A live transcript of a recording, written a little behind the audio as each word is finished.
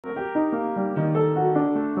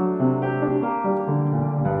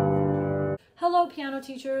Hello piano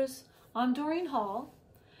teachers, I'm Doreen Hall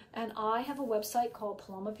and I have a website called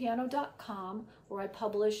palomapiano.com where I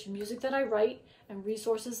publish music that I write and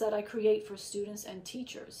resources that I create for students and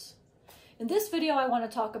teachers. In this video I want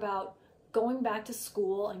to talk about going back to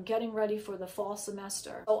school and getting ready for the fall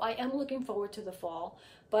semester. So I am looking forward to the fall,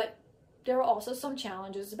 but there are also some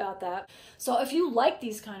challenges about that. So if you like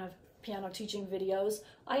these kind of piano teaching videos,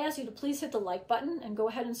 I ask you to please hit the like button and go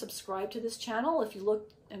ahead and subscribe to this channel. If you look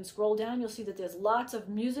and scroll down, you'll see that there's lots of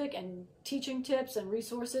music and teaching tips and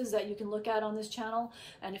resources that you can look at on this channel.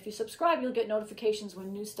 And if you subscribe, you'll get notifications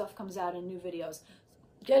when new stuff comes out and new videos.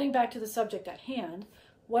 Getting back to the subject at hand,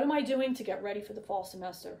 what am I doing to get ready for the fall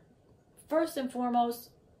semester? First and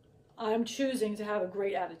foremost, I'm choosing to have a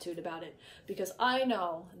great attitude about it because I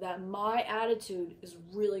know that my attitude is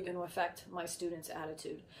really going to affect my students'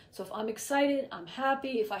 attitude. So if I'm excited, I'm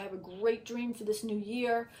happy, if I have a great dream for this new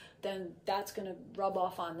year, then that's going to rub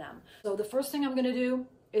off on them. So the first thing I'm going to do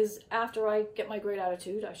is, after I get my great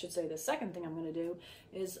attitude, I should say the second thing I'm going to do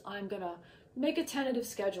is I'm going to make a tentative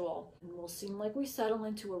schedule. And we'll seem like we settle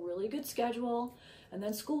into a really good schedule, and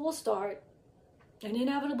then school will start, and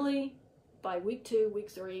inevitably by week 2, week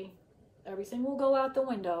 3, everything will go out the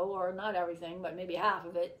window, or not everything, but maybe half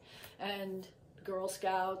of it, and Girl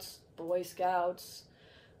Scouts, Boy Scouts,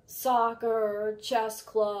 soccer, chess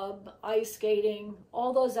club, ice skating,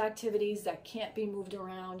 all those activities that can't be moved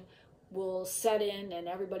around will set in, and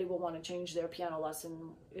everybody will want to change their piano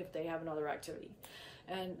lesson if they have another activity.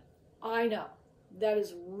 And I know that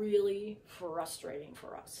is really frustrating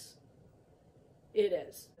for us. It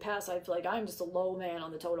is. In the past, I feel like I'm just a low man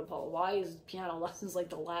on the totem pole. Why is piano lessons like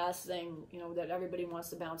the last thing, that everybody wants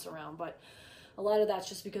to bounce around? But a lot of that's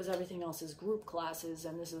just because everything else is group classes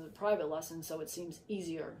and this is a private lesson, so it seems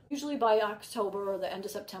easier. Usually by October or the end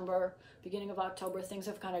of September, beginning of October, things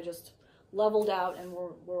have kind of just leveled out and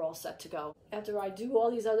we're all set to go. After I do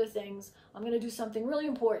all these other things, I'm going to do something really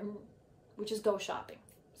important, which is go shopping.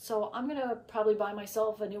 So I'm going to probably buy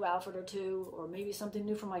myself a new outfit or two, or maybe something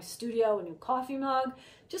new for my studio, a new coffee mug,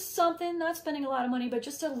 just something, not spending a lot of money, but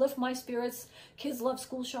just to lift my spirits. Kids love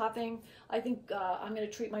school shopping. I think I'm going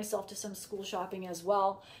to treat myself to some school shopping as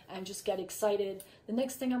well and just get excited. The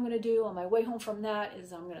next thing I'm going to do on my way home from that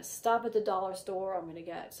is I'm going to stop at the dollar store. I'm going to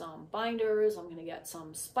get some binders. I'm going to get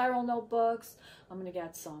some spiral notebooks. I'm going to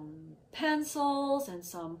get some pencils and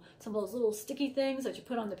some of those little sticky things that you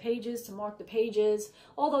put on the pages to mark the pages.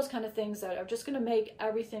 All those kind of things that are just going to make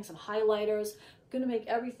everything, some highlighters, going to make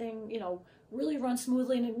everything, really run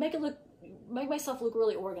smoothly and make myself look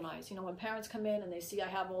really organized. When parents come in and they see I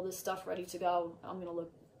have all this stuff ready to go, I'm going to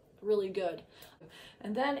look really good.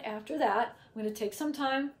 And then after that, I'm going to take some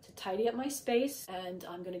time to tidy up my space, and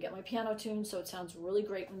I'm going to get my piano tuned so it sounds really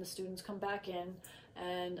great when the students come back in,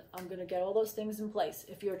 and I'm going to get all those things in place.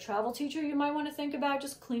 If you're a travel teacher, you might want to think about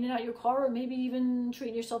just cleaning out your car, or maybe even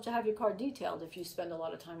treating yourself to have your car detailed if you spend a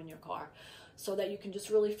lot of time in your car, so that you can just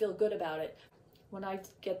really feel good about it. When I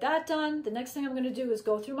get that done, the next thing I'm going to do is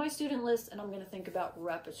go through my student list, and I'm going to think about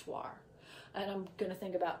repertoire. And I'm going to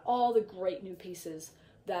think about all the great new pieces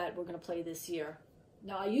that we're going to play this year.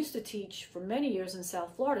 Now, I used to teach for many years in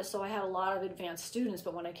South Florida, so I had a lot of advanced students,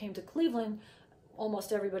 but when I came to Cleveland,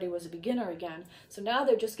 almost everybody was a beginner again. So now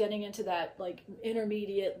they're just getting into that later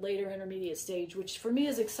intermediate stage, which for me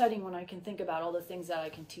is exciting when I can think about all the things that I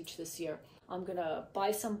can teach this year. I'm going to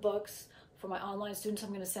buy some books. For my online students, I'm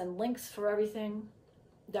going to send links for everything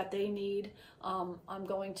that they need. I'm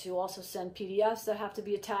going to also send PDFs that have to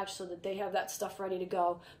be attached so that they have that stuff ready to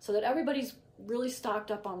go, so that everybody's really stocked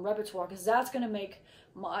up on repertoire, because that's going to make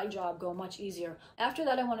my job go much easier. After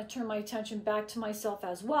that, I want to turn my attention back to myself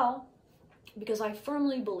as well, because I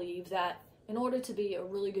firmly believe that in order to be a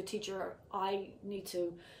really good teacher, I need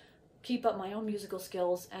to keep up my own musical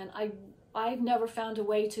skills, and I've never found a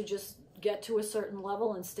way to just get to a certain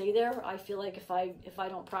level and stay there. I feel like if I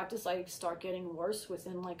don't practice, I start getting worse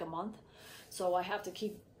within like a month. So I have to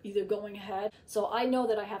keep either going ahead. So I know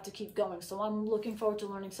that I have to keep going. So I'm looking forward to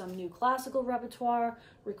learning some new classical repertoire,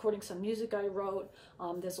 recording some music I wrote.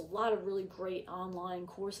 There's a lot of really great online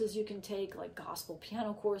courses you can take, like gospel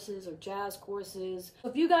piano courses or jazz courses.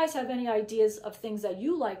 If you guys have any ideas of things that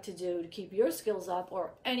you like to do to keep your skills up, or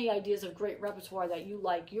any ideas of great repertoire that you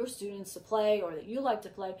like your students to play or that you like to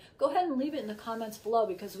play, go ahead and leave it in the comments below,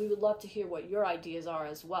 because we would love to hear what your ideas are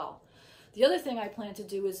as well. The other thing I plan to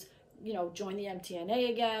do is join the MTNA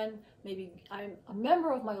again. Maybe I'm a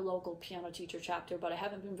member of my local piano teacher chapter, but I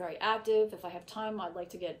haven't been very active. If I have time, I'd like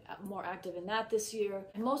to get more active in that this year.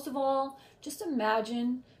 And most of all, just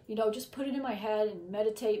imagine, you know, just put it in my head and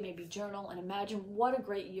meditate, maybe journal, and imagine what a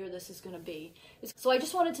great year this is going to be. So I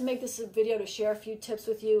just wanted to make this a video to share a few tips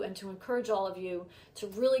with you and to encourage all of you to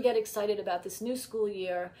really get excited about this new school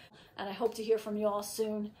year. And I hope to hear from you all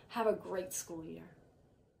soon. Have a great school year.